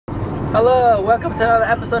Hello, welcome to another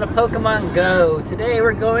episode of Pokemon Go. Today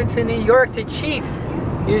we're going to New York to cheat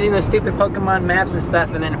using the stupid Pokemon maps and stuff,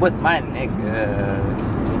 and then with my niggas.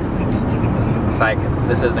 It's like,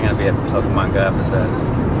 this isn't gonna be a Pokemon Go episode.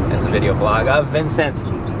 It's a video blog of Vincent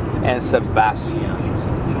and Sebastian.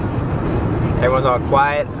 Everyone's all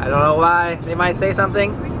quiet. I don't know why. They might say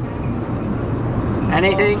something.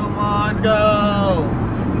 Anything? Pokemon Go!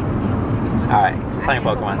 Alright, playing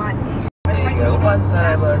Pokemon. Once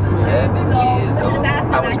I was 11 years old,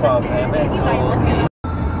 I was 12 and told me.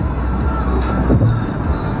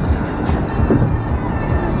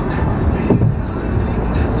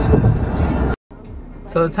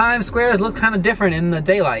 So the Times Squares look kind of different in the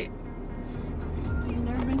daylight.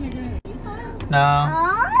 No,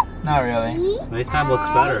 not really. Nighttime looks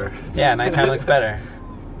better. Yeah, nighttime looks better.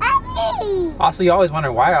 Also, you always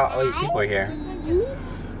wonder why all these people are here.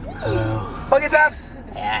 Hello. Pokestops!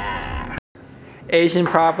 Yeah. Asian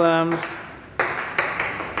problems.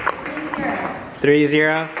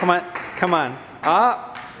 3-0. Come on, come on.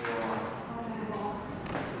 Oh.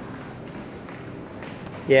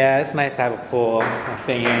 Yeah, it's nice to have a pool, a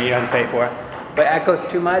thing you don't pay for. But echoes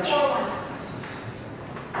too much.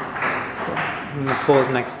 And the pool's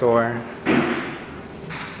next door.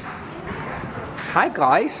 Hi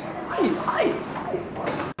guys. Hi.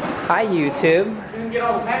 Hi YouTube. You can get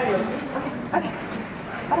all the patio. Okay.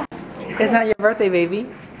 It's not your birthday, baby.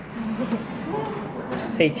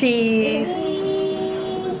 Say cheese.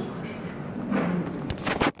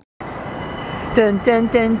 Dun dun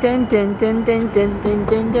dun dun dun dun dun dun dun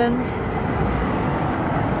dun dun.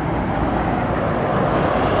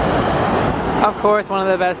 Of course, one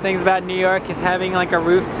of the best things about New York is having like a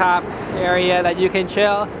rooftop area that you can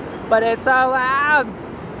chill, but it's so loud.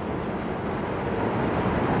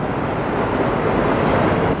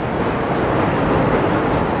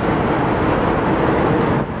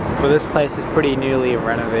 Well, this place is pretty newly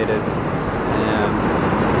renovated, and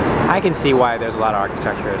I can see why there's a lot of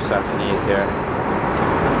architecture stuff needs here.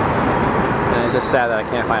 And it's just sad that I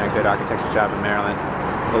can't find a good architecture job in Maryland.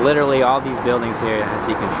 But literally all these buildings here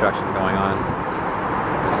see construction going on.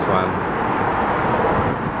 This one.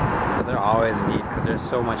 But they're always in need because there's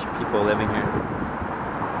so much people living here.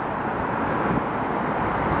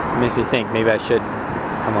 It makes me think maybe I should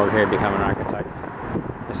come over here and become an architect.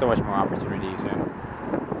 There's so much more opportunities here.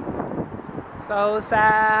 So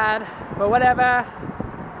sad, but whatever.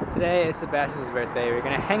 Today is Sebastian's birthday. We're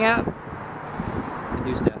gonna hang out and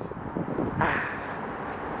do stuff.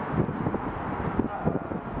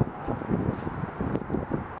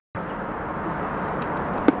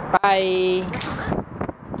 Bye.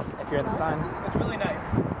 If you're in the sun. It's really nice.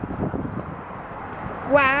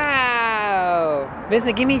 Wow.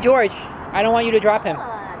 Vincent, give me George. I don't want you to drop him.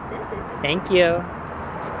 Thank you.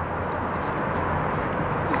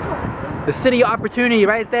 The city opportunity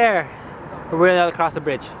right there. But we're gonna cross the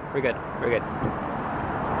bridge. We're good. We're good.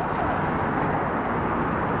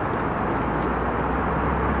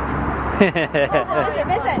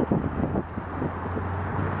 Vincent.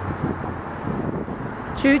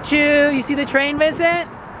 Choo choo. You see the train, Vincent?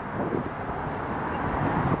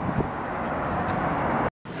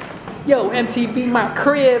 Yo, MTV, my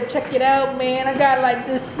crib. Check it out, man. I got like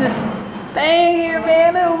this thing here,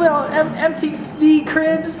 man. MTV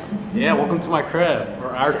cribs. Yeah, welcome to my crib,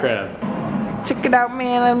 or our crib. Check it out,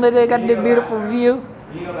 man. I literally got the beautiful view.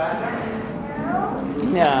 You go back there?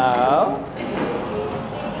 No.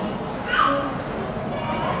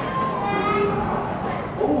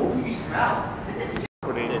 Oh, you smell.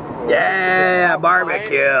 Yeah,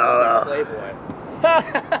 barbecue. Playboy.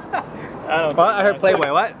 What? I heard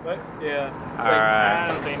Playboy. What? Yeah. All right. I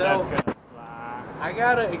don't think that's good. I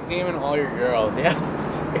gotta examine all your girls. Yeah.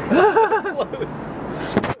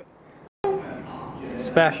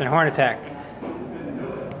 Sebastian, horn attack.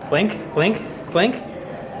 Blink, blink, blink,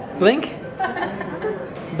 blink,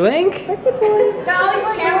 blink, No,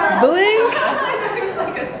 he's camera. blink. He's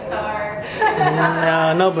like a star.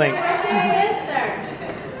 No, no blink.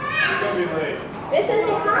 Vincent,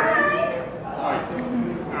 say hi.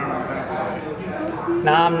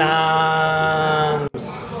 Nom noms.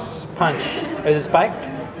 Punch. Is it spiked?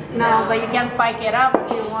 No, but you can spike it up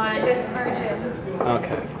if you want.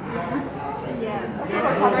 Okay.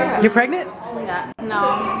 Yes. You're pregnant? No.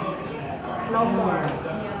 No more.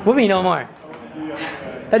 What do you mean no more?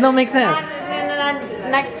 That don't make sense. In the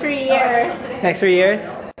next 3 years. Next 3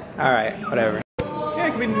 years? Alright, whatever. Yeah,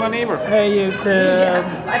 it could be my neighbor. Hey YouTube.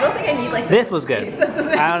 I don't think I need like This was good.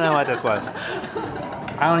 I don't know what this was.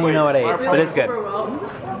 I don't even know what I ate, but it's good.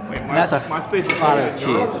 Wait, That's a my space is lot of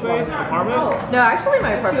cheese. Apartment? No, actually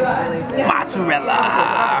my apartment is really big. Mozzarella.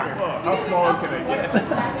 How small can I get?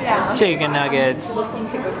 Yeah. Chicken nuggets.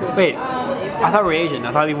 Wait, I thought we were Asian.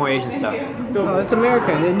 I thought it'd be more Asian stuff. No, it's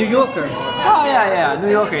American. It's New Yorker. Oh yeah, New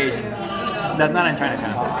Yorker Asian. That's not in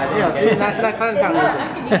Chinatown. Yeah, see, not Chinatown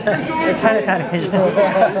Asian. Chinatown Asian.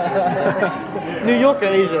 New Yorker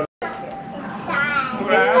Asian.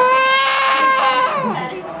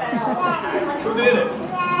 Who did it?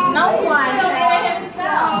 No one.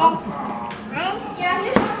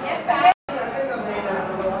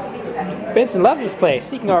 Vincent loves this place.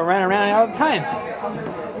 He can go around all the time.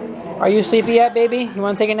 Are you sleepy yet, baby? You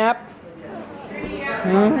want to take a nap?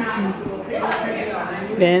 Hmm?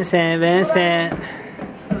 Vincent.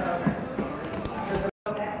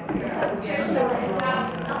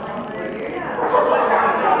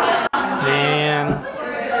 Man.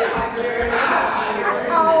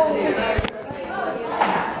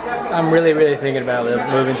 I'm really thinking about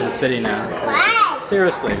moving to the city now.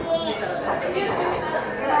 Seriously.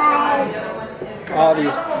 All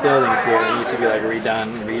these buildings here need to be like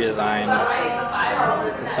redone, redesigned.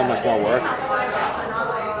 There's so much more work.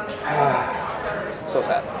 So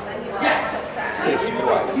sad. Seriously,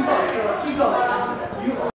 what?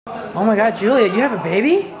 Oh my God, Julia, you have a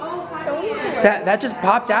baby? That just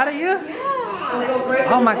popped out of you?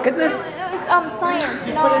 Oh my goodness. It was science,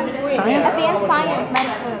 you know. Science? Advanced science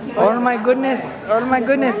medicine. Oh my goodness. Oh my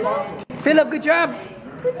goodness. Philip, good job.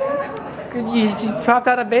 You just popped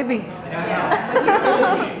out a baby.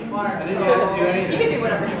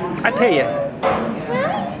 I tell you.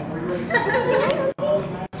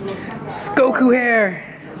 Goku hair.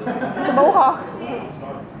 The mohawk.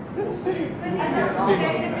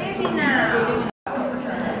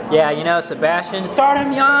 Yeah, you know, Sebastian, start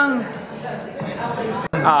him young.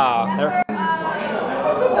 Oh,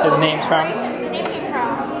 his name's from. The name came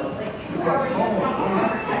from.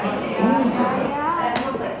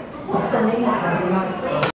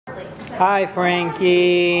 Hi,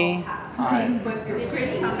 Frankie. Hi.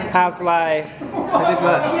 How's life? I did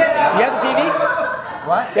good. You have the TV?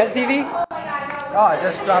 What? You have the TV? Oh, I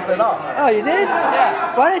just dropped it off. Oh, you did?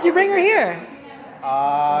 Yeah. Why didn't you bring her here?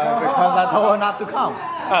 Because I told her not to come.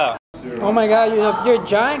 Oh. Oh my God, you're a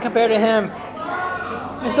giant compared to him.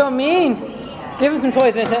 You're so mean. Give him some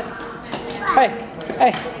toys, Vincent. Hey,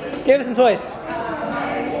 give him some toys.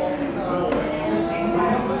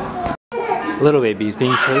 Little baby is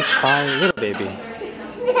being chased by little baby.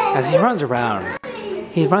 As he runs around,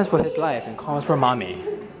 he runs for his life and calls for mommy.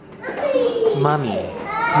 Mommy.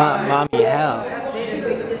 Mommy, help.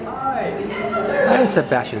 And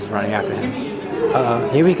Sebastian's running after him.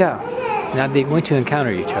 Here we go. Now they're going to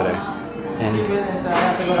encounter each other. And,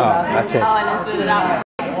 oh, that's it.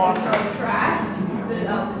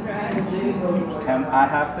 Can I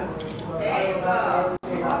have this?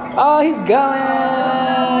 Oh, he's going!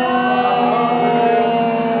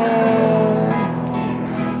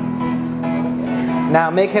 Now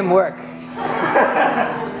make him work.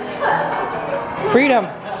 Freedom!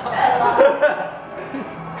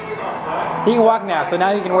 He can walk now, so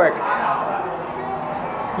now he can work.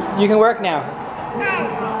 You can work now.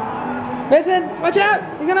 Vincent, watch out!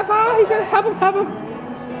 He's gonna fall! He's gonna help him!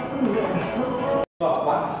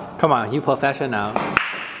 Come on, you professional.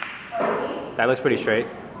 That looks pretty straight.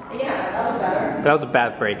 That was a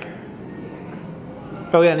bad break.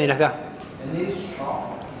 Go again, Nidaka.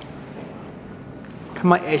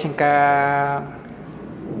 Come on, Asian girl.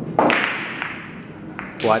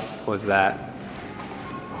 What was that?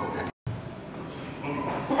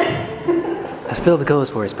 As Philip goes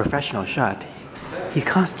for his professional shot, he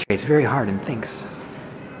concentrates very hard and thinks.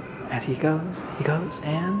 As he goes,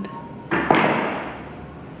 and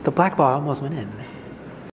the black ball almost went in.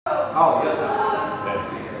 Oh, yeah.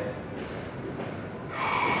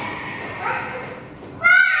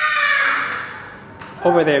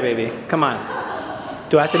 Over there, baby. Come on.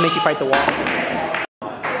 Do I have to make you fight the wall?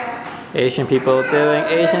 Asian people doing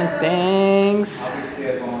Asian things.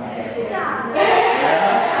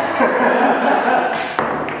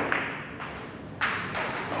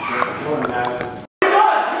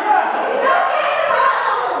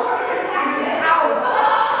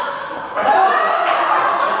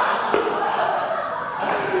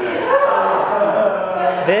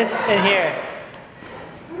 This in here.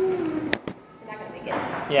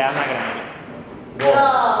 Yeah, I'm not gonna make it.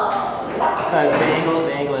 Because the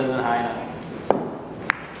angle isn't high enough.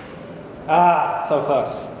 Ah, so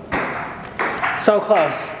close. So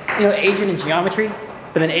close. You know, Asian in geometry,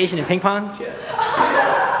 but then Asian in ping pong?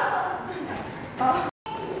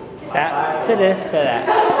 That to this to that.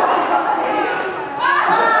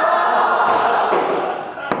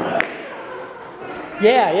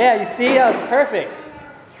 Yeah, you see? That was perfect.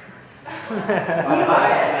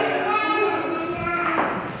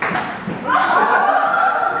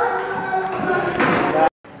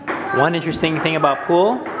 One interesting thing about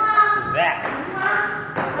pool is that.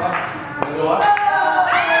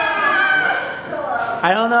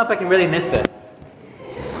 I don't know if I can really miss this.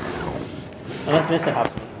 Unless Vincent helps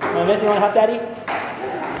me. Vincent, you want to help Daddy?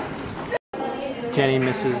 Jenny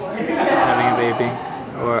misses having a baby.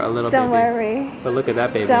 Or a little Don't baby. worry. But look at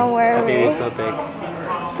that baby. Don't worry. That baby's so big.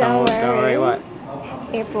 Don't worry. What?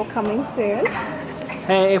 April coming soon.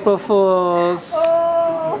 Hey, April Fools.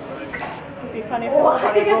 Oh. It'd be funny if it was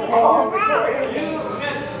April Fools.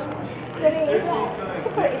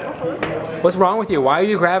 What's wrong with you? Why are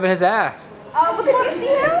you grabbing his ass? But did you see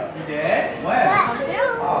him?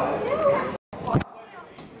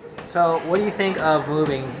 So, what do you think of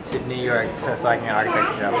moving to New York so I can get an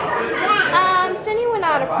architecture job? Jenny would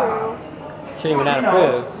not approve. Jenny would not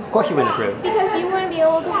approve. Of course you wouldn't approve. Because you wouldn't be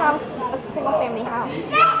able to have a single family house.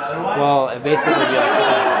 Well, it basically would be You'd like be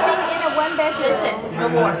living in a one-bedroom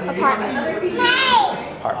apartment.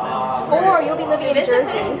 apartment. Or you'll be living in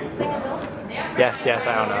Jersey. Yes,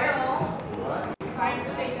 I don't know.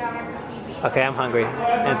 Okay, I'm hungry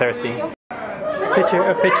and thirsty. A picture.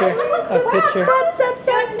 From Subset.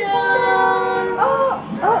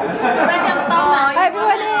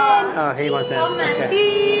 Everyone in. Oh, he wants in. Okay.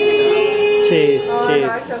 Cheese.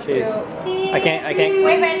 I can't.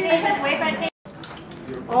 Wait, Vincent.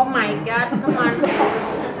 Oh my God, come on.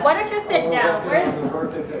 Why don't you sit down? Where's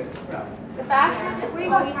the bathroom? We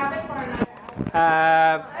have it for another.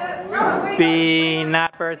 Happy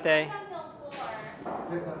not birthday.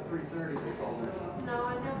 No,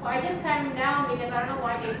 I know. I just came down because I don't know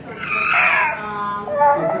why they took the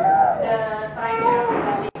sign down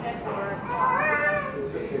that they said for.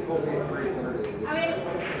 I mean,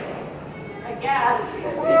 I guess.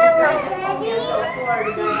 I just told me so before to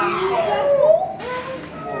go downstairs.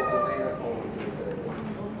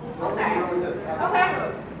 Okay.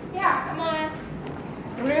 Yeah, come on.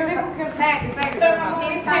 Really? It's like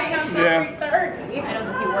Yeah. 3:30. I know,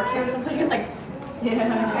 does he work here or something? Like, Yeah.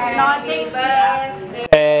 Happy birthday.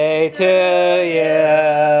 Hey to you.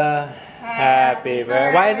 Happy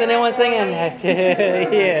birthday. Why isn't anyone singing? To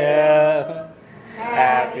you.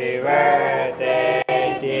 Happy birthday,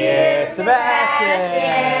 dear Sebastian.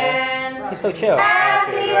 He's so chill.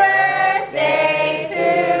 Happy birthday to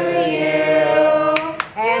you.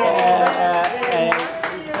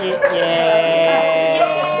 Yeah.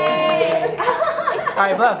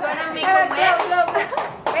 Alright, blow. You wanna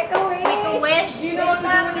make a wish? Make a wish. Do you know what to do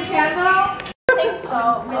with the candle? I think so.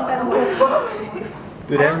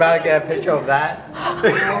 Did anybody get a picture of that?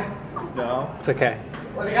 No. It's okay.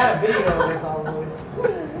 Well, they got a video of it probably.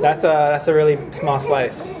 That's a really small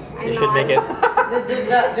slice. You should make it.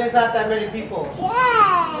 There's not that many people.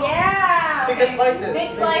 Yeah. Big slices.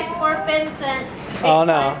 Big slice for Vincent. Oh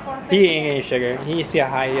no, he ain't any sugar. You see how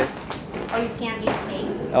high he is. Oh, you can't eat cake?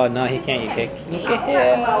 Oh no, he can't eat cake. Oh,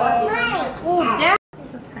 yeah.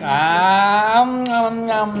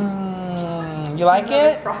 You like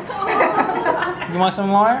it? You want some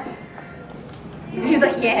more? He's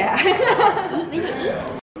like, yeah.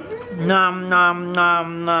 Nom nom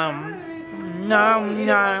nom nom. Nom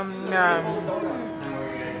nom nom.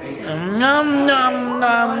 Nom nom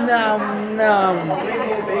nom nom nom.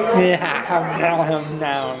 Yeah, nom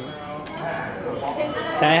nom.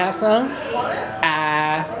 Can I have some?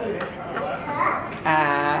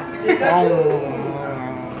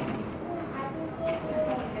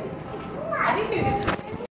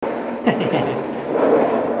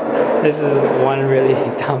 This is one really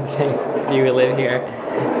dumb thing if you live here.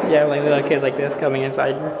 You have like little kids like this coming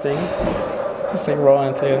inside your thing. Just like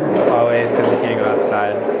rolling through. Always because we can't go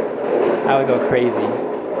outside. I would go crazy.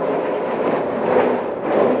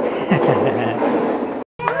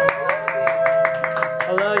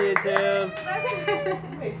 Hello YouTube.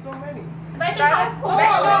 Hey, so many. Look at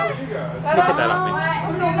that on me.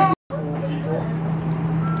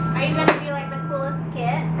 Are you gonna be like the coolest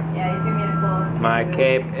kid? Yeah, he's gonna be the coolest. My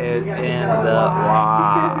cape is in the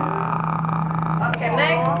water. Okay,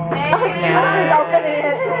 next.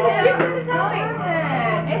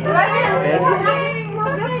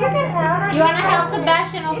 You wanna help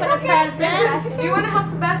Sebastian open a present? Do you want to help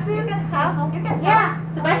Sebastian? You can help. You can help. Yeah,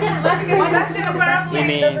 Sebastian. Sebastian apparently You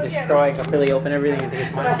mean destroy, completely open everything and think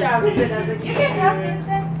it's mine? You can help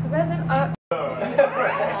Vincent. Sebastian.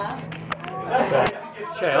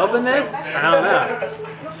 Should I open this? I don't know.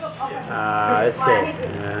 Let's see.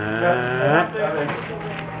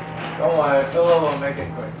 Don't worry, Philip will make it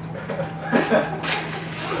quick.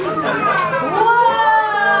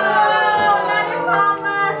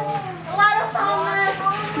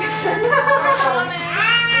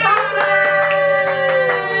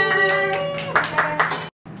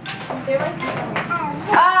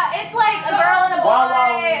 It's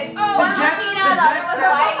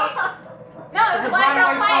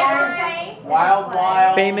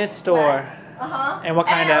Famous store. And what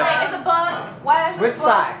kind of? It's a book. West. Which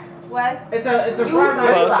side? West. It's a You brown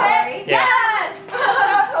Close. say? Yeah. Yes.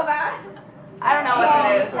 That was so bad. I don't know what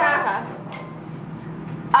that is.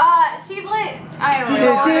 She's lit. I don't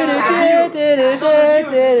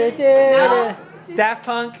know. Daft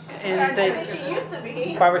Punk and She used to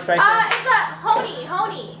be. Barbara Streisand. It's a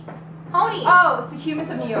Honey. Oh, so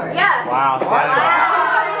Humans of New York. Yes. Wow.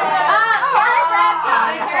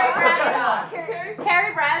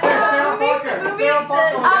 Carrie Bradshaw. Movie.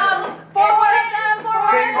 For one of them. For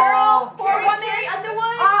Single. For one Mary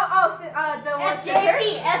Underwood. The one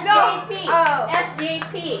SJP.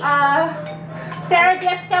 SJP. Sarah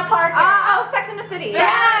Jessica Parker. Sex in the City.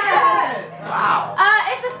 Yes. Wow.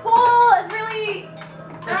 It's a school. It's really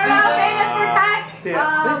famous for tech. Dude,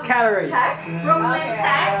 this category. Brooklyn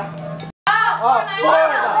Tech.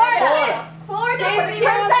 Florida. Disney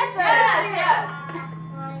princesses. Yes.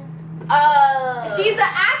 She's an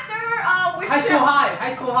actor. High School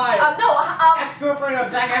High. Ex-girlfriend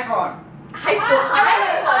of Zac Efron. High School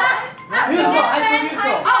High. Musical, High School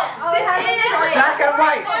Musical. Black and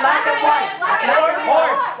white. Black and white.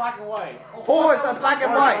 Horse. Black and white. Horse and black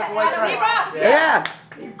and white. Zebra. Yes.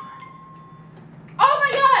 Oh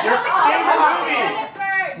my God.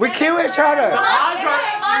 We kill each other.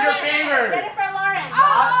 Your favorite. Jennifer Lawrence.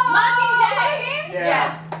 Mockingjay.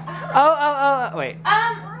 Yeah. Oh, wait.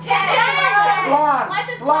 Blonde. Life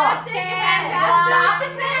is Blonde. plastic. And the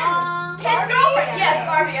opposite. Kid's girlfriend. Yes,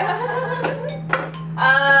 Barbie.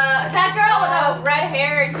 That girl with the red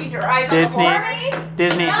hair and she drives Disney. on the horse.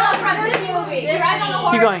 Disney. No, from Disney movie. She rides on the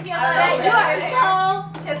horse. Keep going. And she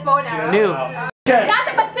has His bow and arrow. New. not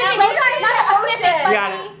the Pacific. Not the Pacific. You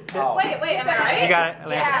got it. Wait, am I right? You got it.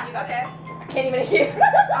 Yeah. Okay. I can't even hear. It's a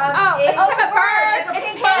type of bird. It's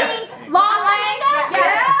pink. Long leg.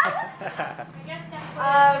 Yeah.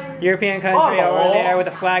 European country over there with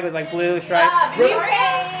the flag was like blue stripes.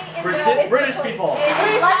 UK. British people. UK.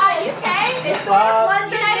 It's sort of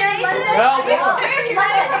London. United Nations. Well, London.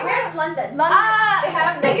 Where's London? I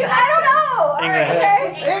don't know.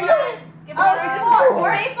 England.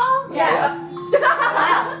 Baseball? Yeah.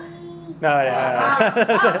 No.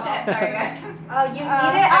 Sorry guys. You eat it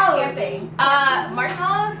at camping.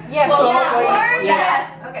 Marshmallows? Yeah. Popcorn? Yes.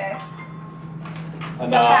 Okay. What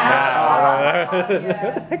the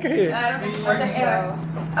heck are you?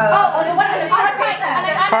 The one with the carpet.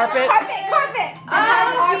 Carpet.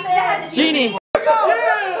 Genie.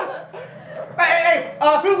 Hey,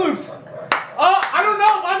 Fruit Loops. I don't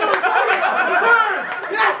know. Burn.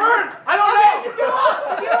 Yeah, burn. I don't know.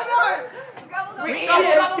 You don't know it. We eat it.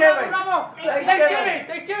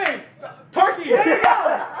 Thanksgiving. Turkey. There you go.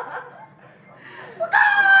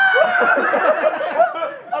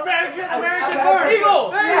 American bird.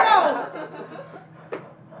 Eagle. There you go.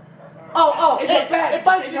 Oh, it's your bed. It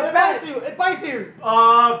bites you. It bites you.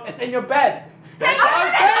 It's in your bed. Hey, there you go.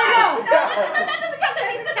 That doesn't count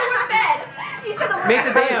because he said the word bed. He said the word Makes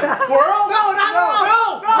a dam. Squirrel? No. I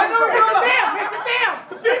know we're doing that. Makes a dam.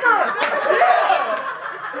 The beaver.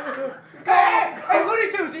 Yeah. Hey, Looney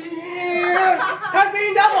Tunes. Yeah.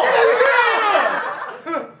 Tasmanian devil.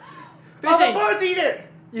 Yeah. Fishing. The birds eat it.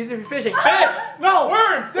 Use it for fishing. Fish. No.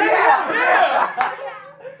 Worms. Yeah.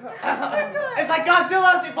 It's like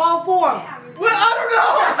Godzilla's evolved form. Well, I don't know.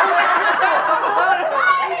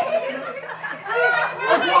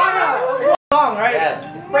 Song, right? Yes.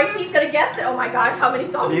 Frankie's gonna guess it. Oh my gosh, how many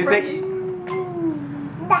songs? Music. Frankie? I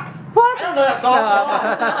don't know that song.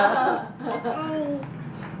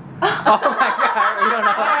 Oh my God, we don't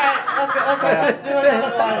know. Alright, let's do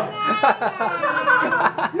another one.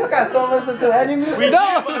 You guys don't listen to any music? We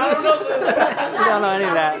don't. I don't know. We don't know any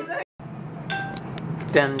of that.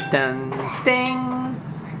 Dun dun ding.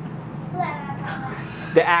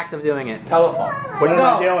 The act of doing it. Telephone. What am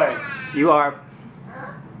I doing? You are.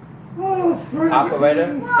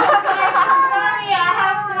 Operator. Sorry, I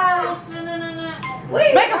have to. No.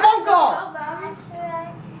 Wait, Make a phone call.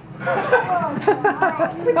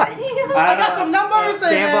 I got some numbers in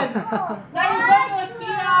it. Gamble.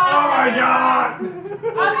 Oh my god.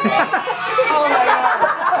 Oh my god.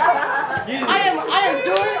 I am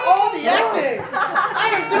doing all the acting.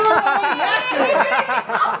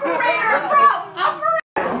 operator, bro.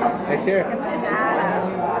 Right here.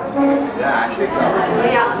 Yeah, actually.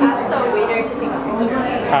 Yeah, I'll ask the waiter to take a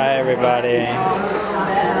picture. Hi everybody.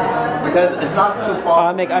 Because it's not too far.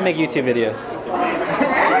 I make YouTube videos.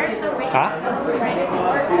 Huh?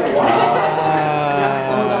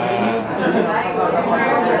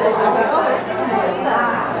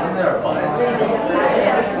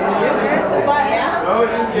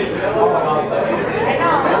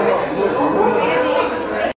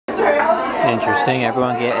 Interesting. interesting.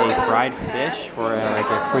 Everyone get a fried fish for like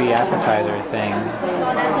a free appetizer thing.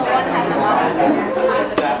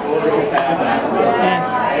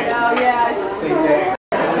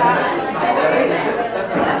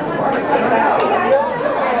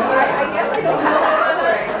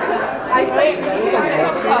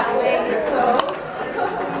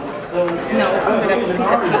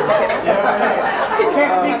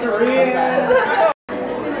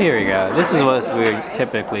 Here we go. This is what we're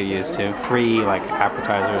typically used to. Free like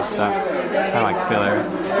appetizer stuff. Kind of like filler.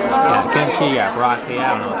 You got kimchi, you got broccoli, I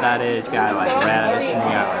don't know what that is. You got like radish, and you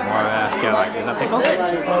got like more radish. You got like, is that pickle?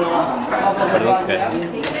 But it looks good.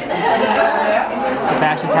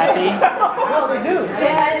 Sebastian's happy? No, they do.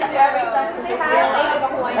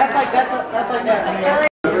 That's like that.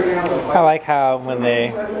 I like how when they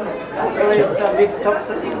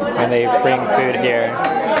bring food here,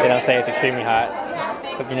 they don't say it's extremely hot.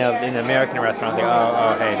 Because you know, in American restaurants, like,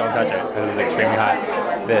 oh, hey, don't touch it. This is extremely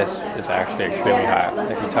hot. This is actually extremely hot.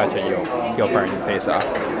 If you touch it, you'll burn your face off.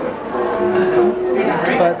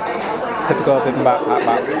 But typical bibimbap hot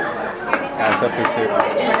bop. Tofu soup.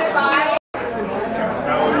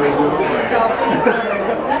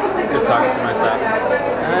 Just talking to myself.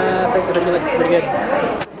 Place it pretty good.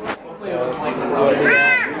 So this is what we got.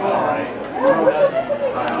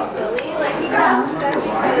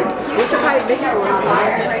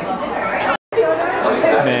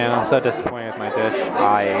 Man, I'm so disappointed with my dish.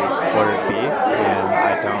 I ordered beef and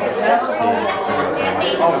I don't see a single thing.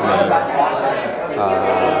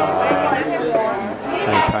 Let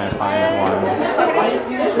me try and find one.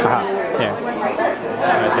 Aha, here.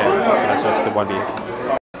 Right there. That's just the one beef.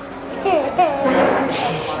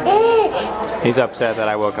 He's upset that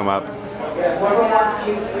I woke him up.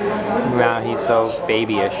 Now he's so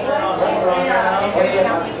babyish.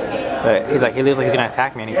 But he's like, he looks like he's gonna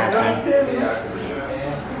attack me anytime soon.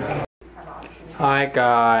 Hi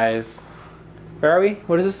guys. Where are we?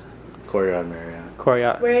 What is this? Courtyard Marriott.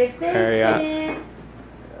 Courtyard. Where's Marriott. Vincent?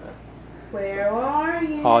 Where are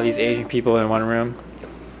you? All these Asian people in one room.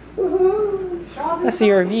 Let's see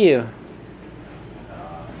your view.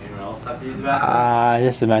 Anyone else have to use the bathroom?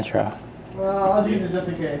 Just the metro. Well, I'll use it just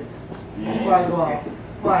in case. Might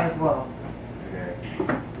as well.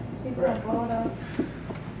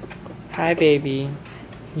 Hi baby.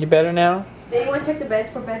 You better now? Do you want to check the beds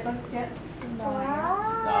for bed bugs yet? No, I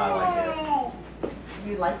like it.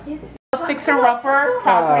 You like it? Fixer Upper,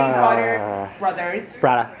 Property Brothers.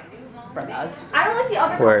 Brada. Brothers. I don't like the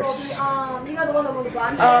other Worse. couple. You know the one that was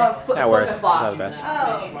blonde? That worse. It's not the best.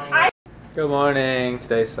 Oh. Good morning.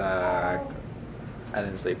 Today sucked. I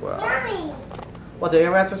didn't sleep well. What, the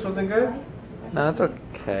air mattress wasn't good? No, it's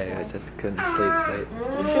okay. I just couldn't sleep.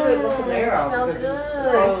 You should have left the air out. Smells because good.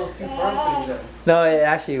 it's all too firm for you then. No, it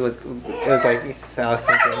actually was. It was like I was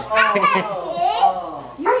thinking.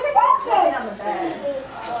 You can put it on the bed.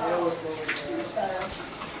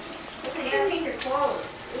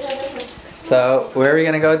 So, where are we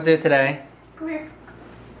gonna go do today? Come here.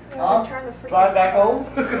 Drive back home?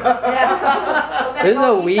 There's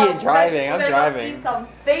no we in driving. I'm driving. Some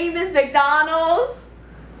famous McDonald's.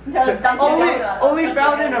 Only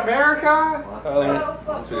found in America?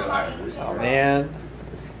 Oh man.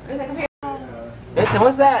 Listen,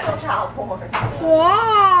 what's that? Child porn.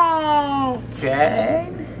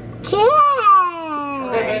 Jane?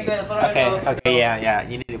 Okay, yeah.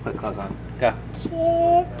 You need to put clothes on. Go.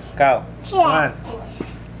 Go. Come on.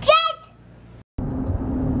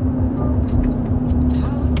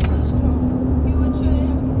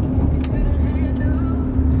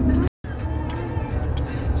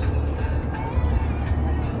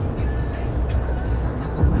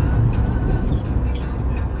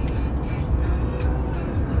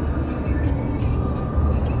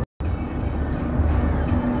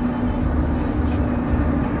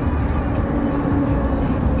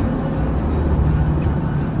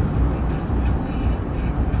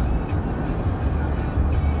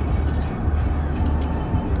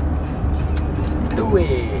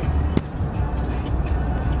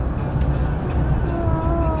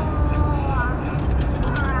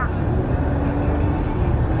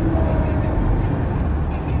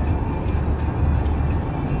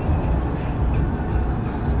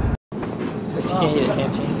 Can't eat it,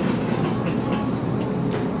 can't you?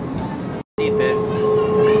 Eat this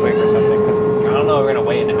quick or something, because I don't know, we're gonna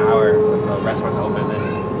wait an hour for the restaurant to open,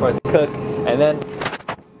 then for it to cook, and then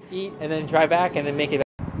eat, and then drive back, and then make it back.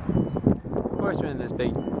 Of course, we're in this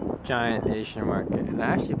big, giant Asian market, and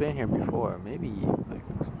I've actually been here before, maybe like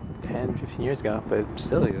 10, 15 years ago, but it's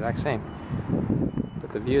still the exact same.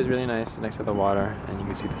 But the view is really nice next to the water, and you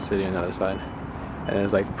can see the city on the other side. And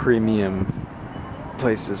there's like premium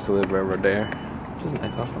places to live right over there. She's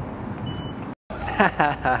nice also.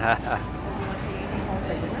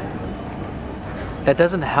 That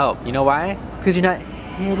doesn't help. You know why? Because you're not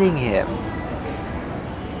hitting him.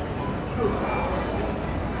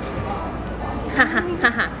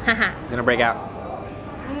 He's gonna break out.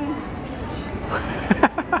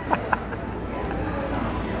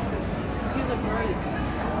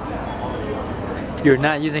 You're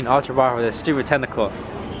not using Ultra Bar with a stupid tentacle.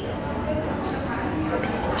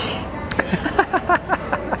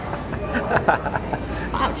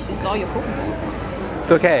 Ouch, it's all your Pokeballs.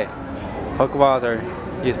 It's okay. Pokeballs are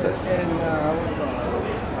useless. And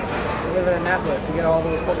we live in Annapolis, you get all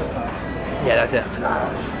those Pokestops. Yeah, that's it.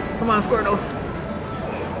 Come on, Squirtle.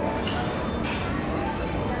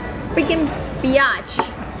 Freaking biatch.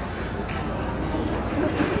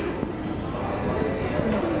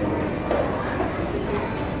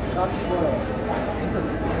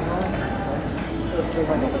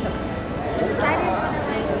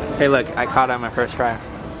 Hey, look, I caught it on my first try.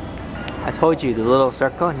 I told you the little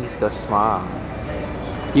circle needs to go small.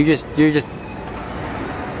 You're just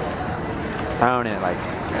throwing it like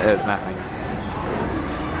it was nothing.